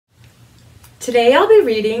Today I'll be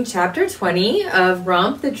reading Chapter 20 of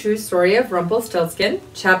Rump, the True Story of Rumpelstiltskin.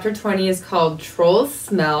 Chapter 20 is called Trolls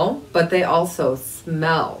Smell, but They Also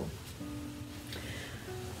Smell.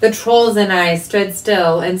 The trolls and I stood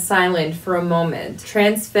still and silent for a moment,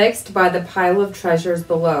 transfixed by the pile of treasures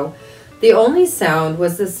below. The only sound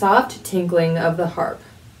was the soft tinkling of the harp.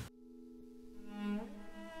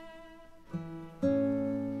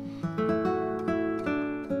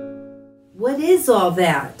 "What is all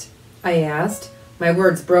that?" I asked. My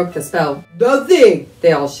words broke the spell. "Nothing!"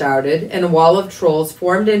 they all shouted, and a wall of trolls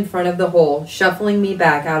formed in front of the hole, shuffling me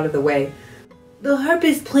back out of the way. "The harp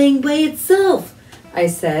is playing by itself," I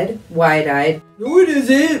said, wide-eyed. "No, it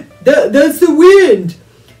isn't. That's the wind."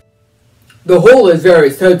 "The hole is very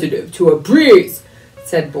sensitive to a breeze,"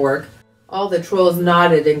 said Bork. All the trolls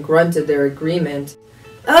nodded and grunted their agreement.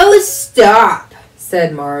 "Oh, stop,"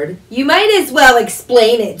 said Mard. "You might as well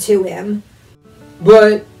explain it to him."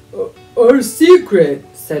 "But our secret,"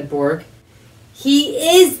 said Bork. "He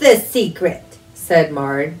is the secret," said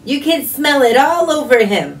Mard. "You can smell it all over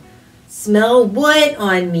him." "Smell what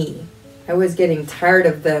on me?" I was getting tired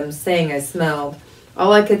of them saying I smelled.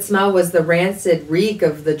 All I could smell was the rancid reek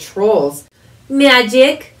of the trolls.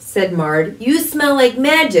 "Magic," said Mard. "You smell like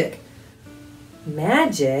magic."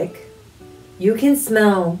 "Magic? You can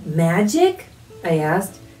smell magic?" I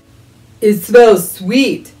asked. "It smells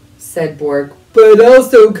sweet," said Bork, "but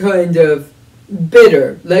also kind of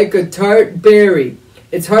bitter, like a tart berry.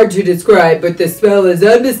 It's hard to describe, but the smell is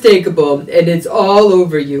unmistakable, and it's all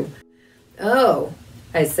over you." "Oh,"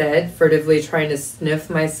 I said, furtively trying to sniff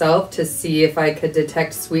myself to see if I could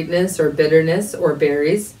detect sweetness or bitterness or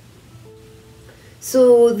berries.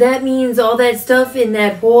 "So that means all that stuff in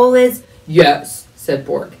that hole is—" "Yes," said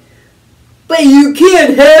Bork. "But you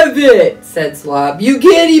can't have it," said Slob. "You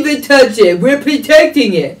can't even touch it. We're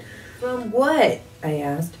protecting it." "From what?" I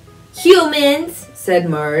asked. "Humans," said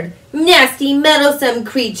Mard. "Nasty, meddlesome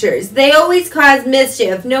creatures. They always cause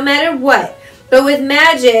mischief, no matter what. But with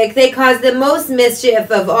magic, they cause the most mischief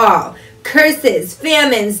of all. Curses,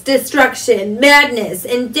 famines, destruction, madness,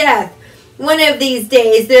 and death. One of these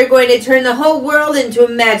days, they're going to turn the whole world into a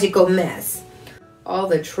magical mess." All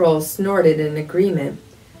the trolls snorted in agreement.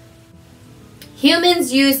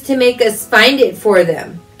 "Humans used to make us find it for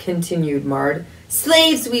them," continued Mard.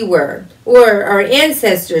 "Slaves we were, or our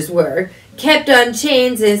ancestors were, kept on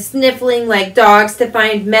chains and sniffling like dogs to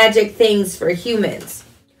find magic things for humans.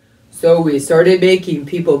 So we started making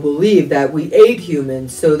people believe that we ate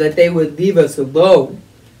humans so that they would leave us alone,"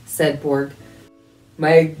 said Bork.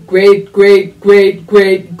 "My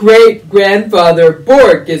great-great-great-great-great-grandfather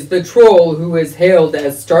Bork is the troll who is hailed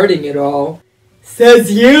as starting it all."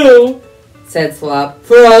 "Says you," said Slop.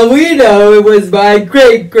 "For all we know, it was my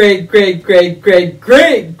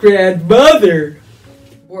great-great-great-great-great-great-grandmother."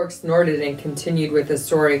 Bork snorted and continued with the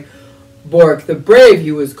story. "Bork the Brave,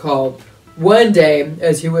 he was called. One day,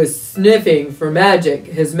 as he was sniffing for magic,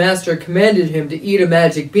 his master commanded him to eat a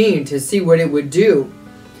magic bean to see what it would do."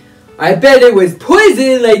 "I bet it was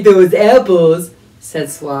poison like those apples,"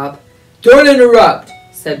 said Slop. "Don't interrupt,"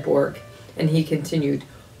 said Bork, and he continued.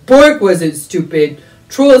 "Bork wasn't stupid.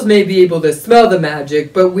 Trolls may be able to smell the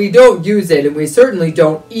magic, but we don't use it, and we certainly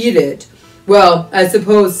don't eat it. Well, I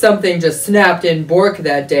suppose something just snapped in Bork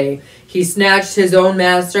that day. He snatched his own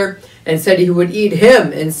master and said he would eat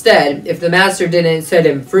him instead if the master didn't set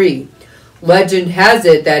him free. Legend has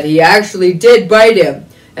it that he actually did bite him,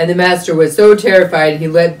 and the master was so terrified he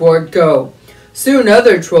let Bork go. Soon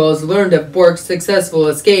other trolls learned of Bork's successful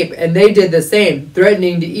escape, and they did the same,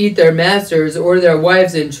 threatening to eat their masters or their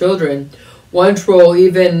wives and children. One troll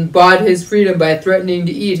even bought his freedom by threatening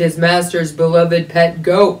to eat his master's beloved pet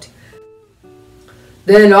goat.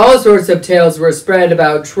 Then all sorts of tales were spread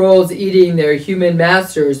about trolls eating their human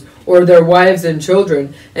masters or their wives and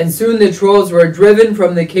children, and soon the trolls were driven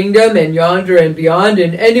from the kingdom and yonder and beyond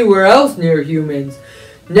and anywhere else near humans.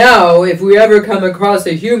 Now, if we ever come across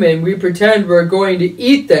a human, we pretend we're going to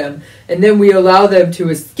eat them, and then we allow them to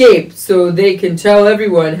escape so they can tell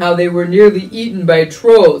everyone how they were nearly eaten by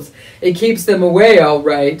trolls. It keeps them away, all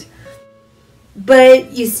right."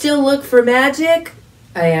 "But you still look for magic?"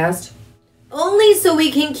 I asked. "Only so we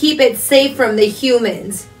can keep it safe from the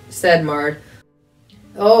humans," said Mard.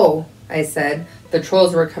 "Oh," I said. The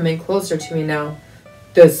trolls were coming closer to me now.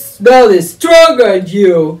 "The smell is strong on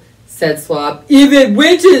you," said Slop. "Even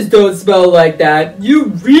witches don't smell like that.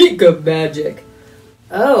 You reek of magic."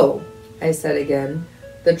 "Oh," I said again.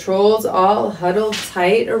 The trolls all huddled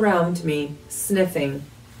tight around me, sniffing.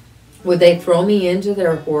 Would they throw me into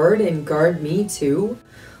their horde and guard me too?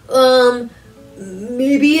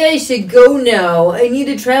 Maybe I should go now. I need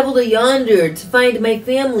to travel to yonder to find my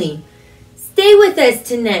family." stay with us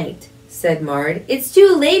tonight," said Mard. "It's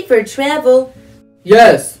too late for travel."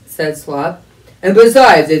 "Yes," said Slop. "And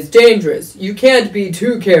besides, it's dangerous. You can't be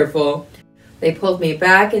too careful." They pulled me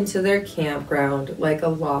back into their campground like a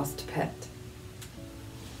lost pet.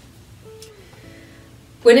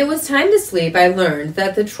 When it was time to sleep, I learned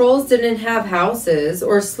that the trolls didn't have houses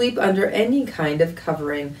or sleep under any kind of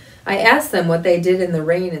covering. I asked them what they did in the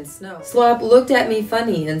rain and snow. Slop looked at me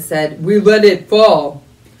funny and said, "We let it fall."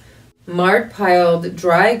 Mart piled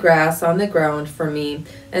dry grass on the ground for me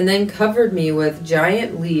and then covered me with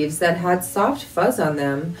giant leaves that had soft fuzz on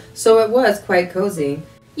them, so it was quite cozy.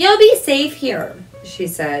 "You'll be safe here," she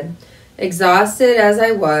said. Exhausted as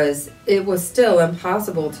I was, it was still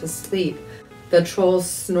impossible to sleep. The trolls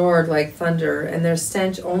snored like thunder, and their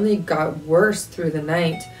stench only got worse through the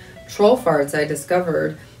night. Troll farts, I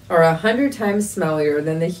discovered, are 100 times smellier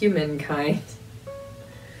than the human kind.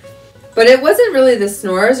 But it wasn't really the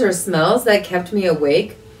snores or smells that kept me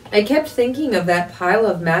awake. I kept thinking of that pile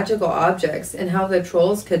of magical objects and how the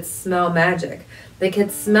trolls could smell magic. They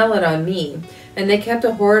could smell it on me, and they kept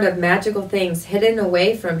a hoard of magical things hidden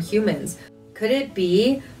away from humans. Could it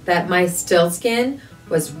be that my stillskin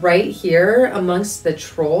was right here amongst the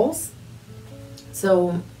trolls?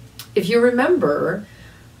 So, if you remember,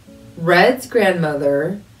 Red's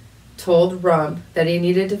grandmother told Rump that he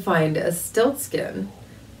needed to find a stiltskin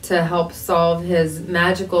to help solve his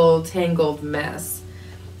magical tangled mess.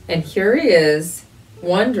 And here he is,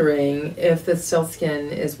 wondering if the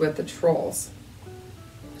stiltskin is with the trolls.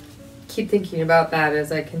 Keep thinking about that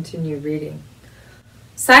as I continue reading.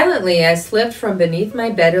 Silently, I slipped from beneath my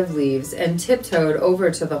bed of leaves and tiptoed over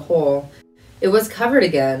to the hole. It was covered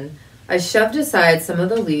again. I shoved aside some of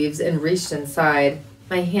the leaves and reached inside.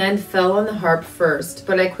 My hand fell on the harp first,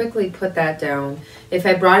 but I quickly put that down. If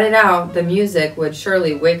I brought it out, the music would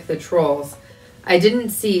surely wake the trolls. I didn't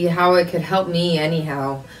see how it could help me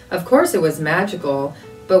anyhow. Of course it was magical,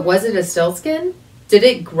 but was it a stiltskin? Did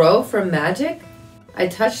it grow from magic? I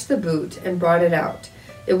touched the boot and brought it out.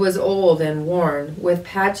 It was old and worn, with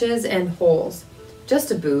patches and holes.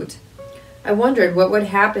 Just a boot. I wondered what would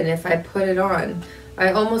happen if I put it on.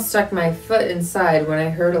 I almost stuck my foot inside when I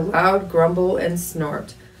heard a loud grumble and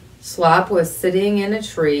snort. Slop was sitting in a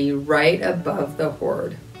tree right above the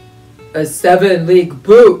hoard. "A 7-league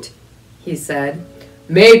boot," he said,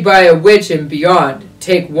 "made by a witch and beyond.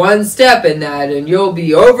 Take one step in that and you'll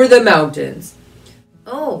be over the mountains."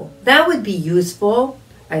 "Oh, that would be useful,"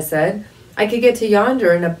 I said. "I could get to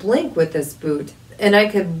yonder in a blink with this boot, and I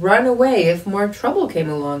could run away if more trouble came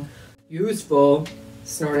along." "Useful,"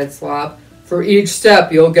 snorted Slop. "For each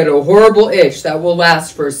step you'll get a horrible itch that will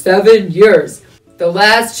last for 7 years. The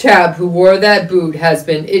last chap who wore that boot has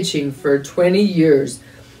been itching for 20 years.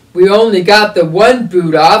 We only got the one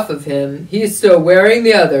boot off of him. He's still wearing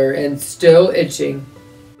the other and still itching."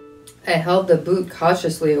 I held the boot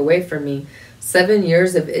cautiously away from me. 7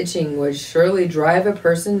 years of itching would surely drive a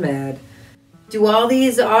person mad. "Do all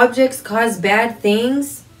these objects cause bad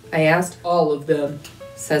things?" I asked. "All of them,"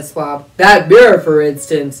 said Slop. "That mirror, for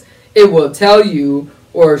instance. It will tell you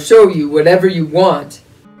or show you whatever you want."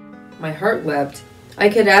 My heart leapt. I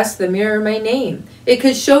could ask the mirror my name. It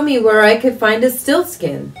could show me where I could find a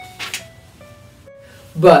stiltskin.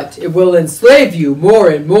 "But it will enslave you more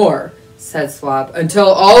and more," said Slop, "until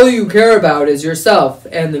all you care about is yourself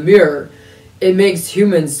and the mirror. It makes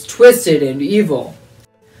humans twisted and evil."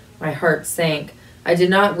 My heart sank. I did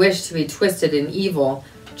not wish to be twisted and evil,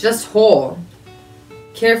 just whole.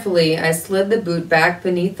 Carefully, I slid the boot back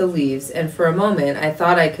beneath the leaves, and for a moment I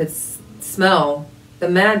thought I could smell the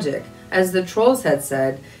magic. As the trolls had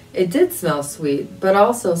said, it did smell sweet, but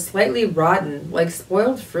also slightly rotten, like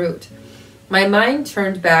spoiled fruit. My mind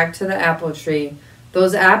turned back to the apple tree.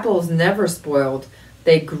 Those apples never spoiled.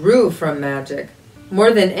 They grew from magic.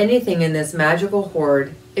 More than anything in this magical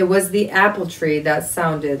hoard, it was the apple tree that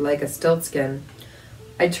sounded like a stiltskin.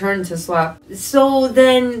 I turned to Slop. "So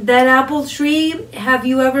then, that apple tree, have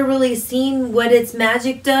you ever really seen what its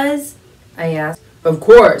magic does?" I asked. "Of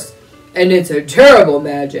course, and it's a terrible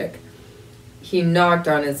magic." He knocked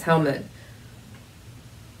on his helmet.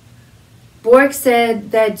 "Bork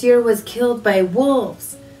said that deer was killed by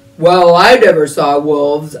wolves." "Well, I never saw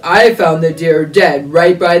wolves. I found the deer dead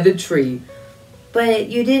right by the tree." "But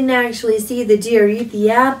you didn't actually see the deer eat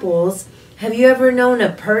the apples. Have you ever known a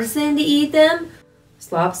person to eat them?"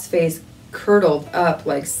 Slop's face curdled up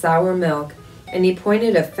like sour milk, and he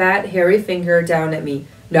pointed a fat, hairy finger down at me.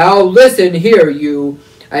 "Now listen here, you.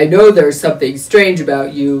 I know there's something strange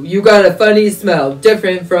about you. You got a funny smell,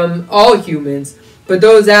 different from all humans. But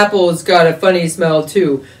those apples got a funny smell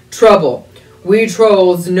too. Trouble. We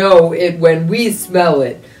trolls know it when we smell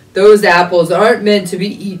it. Those apples aren't meant to be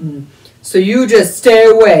eaten, so you just stay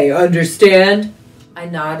away, understand?" I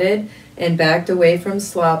nodded and backed away from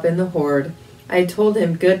Slop and the horde. I told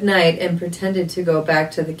him good night and pretended to go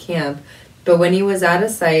back to the camp, but when he was out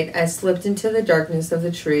of sight, I slipped into the darkness of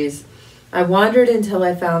the trees. I wandered until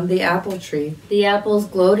I found the apple tree. The apples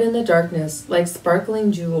glowed in the darkness like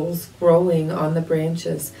sparkling jewels growing on the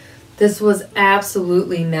branches. This was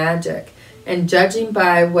absolutely magic, and judging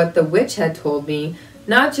by what the witch had told me,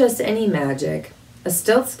 not just any magic, a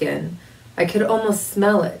stiltskin. I could almost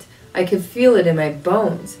smell it. I could feel it in my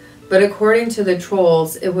bones, but according to the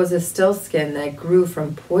trolls, it was a stiltskin that grew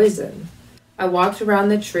from poison. I walked around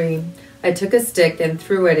the tree. I took a stick and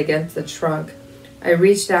threw it against the trunk. I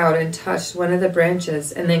reached out and touched one of the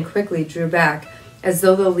branches and then quickly drew back, as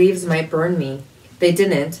though the leaves might burn me. They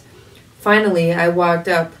didn't. Finally, I walked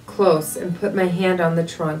up close and put my hand on the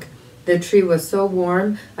trunk. The tree was so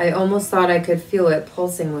warm, I almost thought I could feel it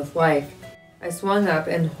pulsing with life. I swung up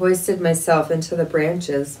and hoisted myself into the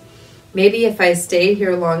branches. Maybe if I stayed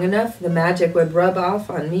here long enough, the magic would rub off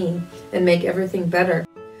on me and make everything better.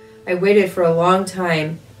 I waited for a long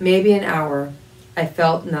time, maybe an hour. I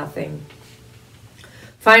felt nothing.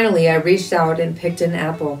 Finally, I reached out and picked an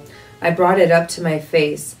apple. I brought it up to my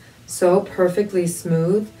face. So perfectly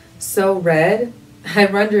smooth, so red. I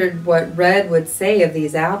wondered what Red would say of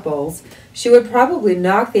these apples. She would probably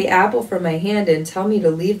knock the apple from my hand and tell me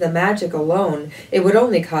to leave the magic alone. It would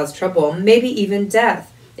only cause trouble, maybe even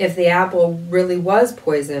death, if the apple really was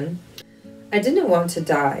poison. I didn't want to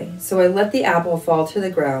die, so I let the apple fall to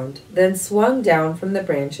the ground, then swung down from the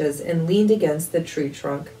branches and leaned against the tree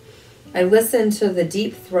trunk. I listened to the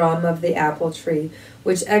deep thrum of the apple tree,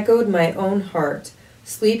 which echoed my own heart.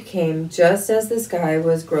 Sleep came just as the sky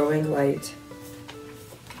was growing light.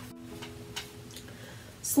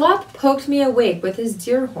 Slop poked me awake with his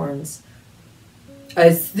deer horns.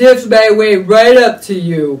 "I sniffed my way right up to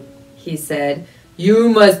you," he said. "You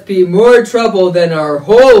must be more trouble than our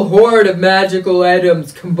whole horde of magical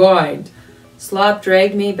items combined." Slop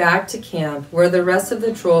dragged me back to camp, where the rest of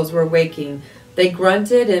the trolls were waking. They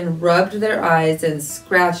grunted and rubbed their eyes and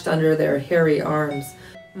scratched under their hairy arms.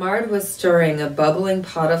 Mard was stirring a bubbling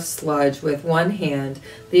pot of sludge with one hand,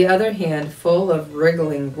 the other hand full of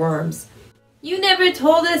wriggling worms. "You never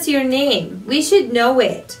told us your name. We should know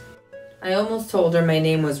it." I almost told her my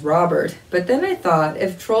name was Robert, but then I thought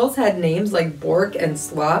if trolls had names like Bork and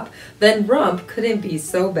Slop, then Rump couldn't be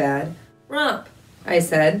so bad. "Rump," I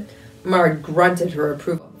said. Mard grunted her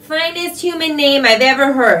approval. "Finest human name I've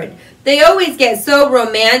ever heard. They always get so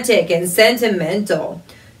romantic and sentimental,"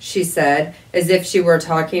 she said, as if she were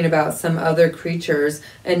talking about some other creatures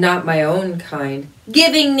and not my own kind.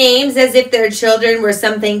 "Giving names as if their children were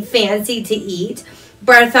something fancy to eat.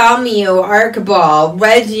 Bartholomew, Archibald,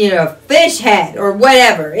 Reginald, Fishhead, or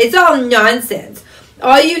whatever. It's all nonsense.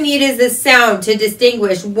 All you need is the sound to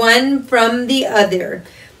distinguish one from the other."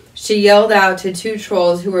 She yelled out to two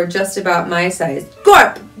trolls who were just about my size.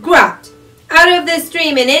 "Gorp! Grot! Out of the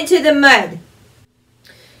stream and into the mud!"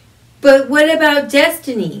 "But what about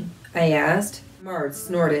destiny?" I asked. Mard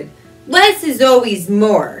snorted. "Less is always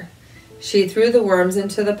more." She threw the worms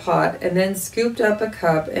into the pot and then scooped up a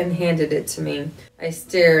cup and handed it to me. I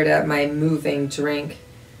stared at my moving drink.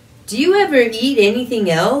 "Do you ever eat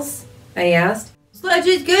anything else?" I asked. "Sludge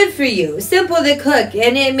is good for you, simple to cook,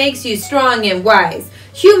 and it makes you strong and wise.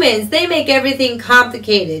 Humans, they make everything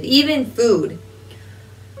complicated, even food."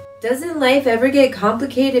 "Doesn't life ever get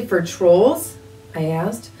complicated for trolls?" I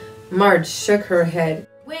asked. Marge shook her head.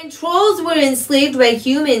 "When trolls were enslaved by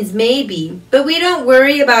humans, maybe, but we don't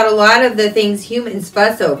worry about a lot of the things humans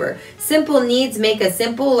fuss over. Simple needs make a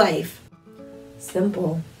simple life."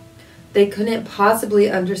 Simple. They couldn't possibly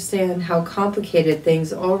understand how complicated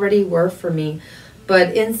things already were for me,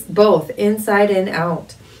 but both inside and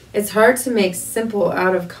out. It's hard to make simple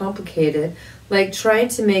out of complicated, like trying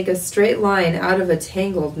to make a straight line out of a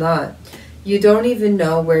tangled knot. You don't even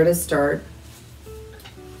know where to start.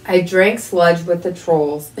 I drank sludge with the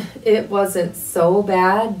trolls. It wasn't so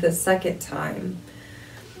bad the second time.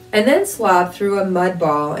 And then Slop threw a mud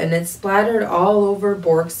ball, and it splattered all over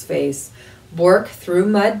Bork's face. Bork threw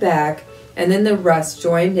mud back, and then the rest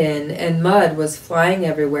joined in, and mud was flying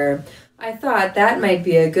everywhere. I thought that might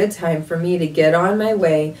be a good time for me to get on my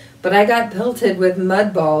way, but I got pelted with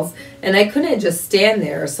mud balls, and I couldn't just stand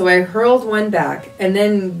there, so I hurled one back, and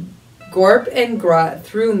then Gorp and Grot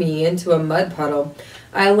threw me into a mud puddle.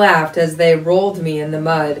 I laughed as they rolled me in the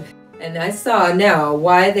mud, and I saw now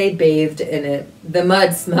why they bathed in it. The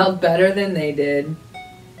mud smelled better than they did.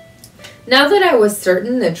 Now that I was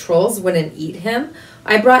certain the trolls wouldn't eat him,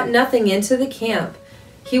 I brought nothing into the camp.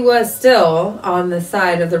 He was still on the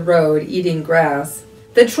side of the road eating grass.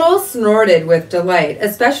 The troll snorted with delight,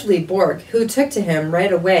 especially Bork, who took to him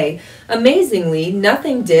right away. Amazingly,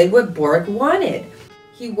 nothing did what Bork wanted.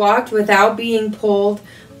 He walked without being pulled.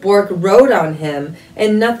 Bork rode on him,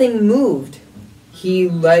 and nothing moved. "He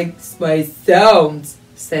likes my sounds,"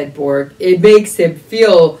 said Bork. "It makes him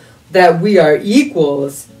feel that we are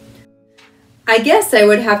equals." I guess I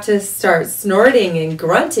would have to start snorting and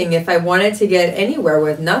grunting if I wanted to get anywhere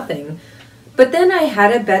with nothing. But then I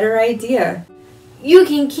had a better idea. "You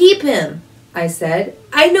can keep him," I said.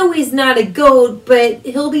 "I know he's not a goat, but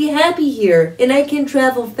he'll be happy here, and I can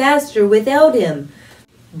travel faster without him."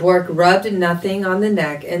 Bork rubbed Nothing on the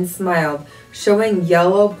neck and smiled, showing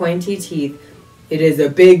yellow pointy teeth. "It is a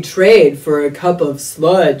big trade for a cup of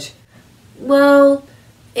sludge." "Well,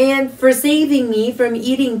 and for saving me from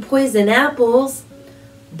eating poison apples."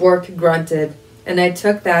 Bork grunted, and I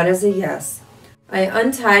took that as a yes. I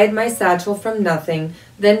untied my satchel from Nothing,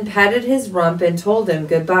 then patted his rump and told him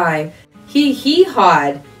goodbye. He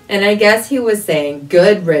hee-hawed, and I guess he was saying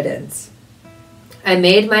good riddance. I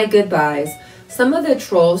made my goodbyes. Some of the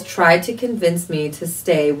trolls tried to convince me to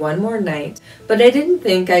stay one more night, but I didn't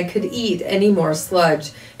think I could eat any more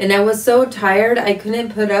sludge, and I was so tired I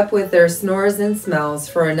couldn't put up with their snores and smells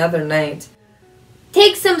for another night.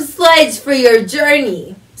 "Take some sludge for your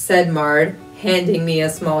journey," said Mard, handing me a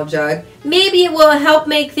small jug. "Maybe it will help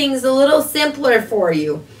make things a little simpler for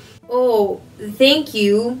you." "Oh, thank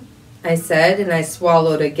you," I said, and I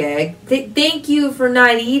swallowed a gag. Thank you for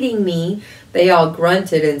not eating me." They all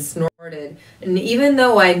grunted and snorted, and even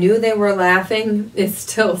though I knew they were laughing, it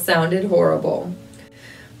still sounded horrible.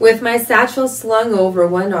 With my satchel slung over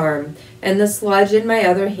one arm and the sludge in my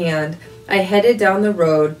other hand, I headed down the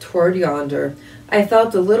road toward yonder. I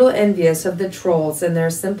felt a little envious of the trolls and their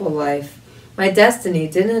simple life. My destiny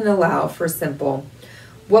didn't allow for simple.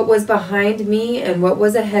 What was behind me and what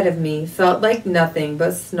was ahead of me felt like nothing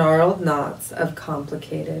but snarled knots of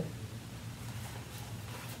complicated.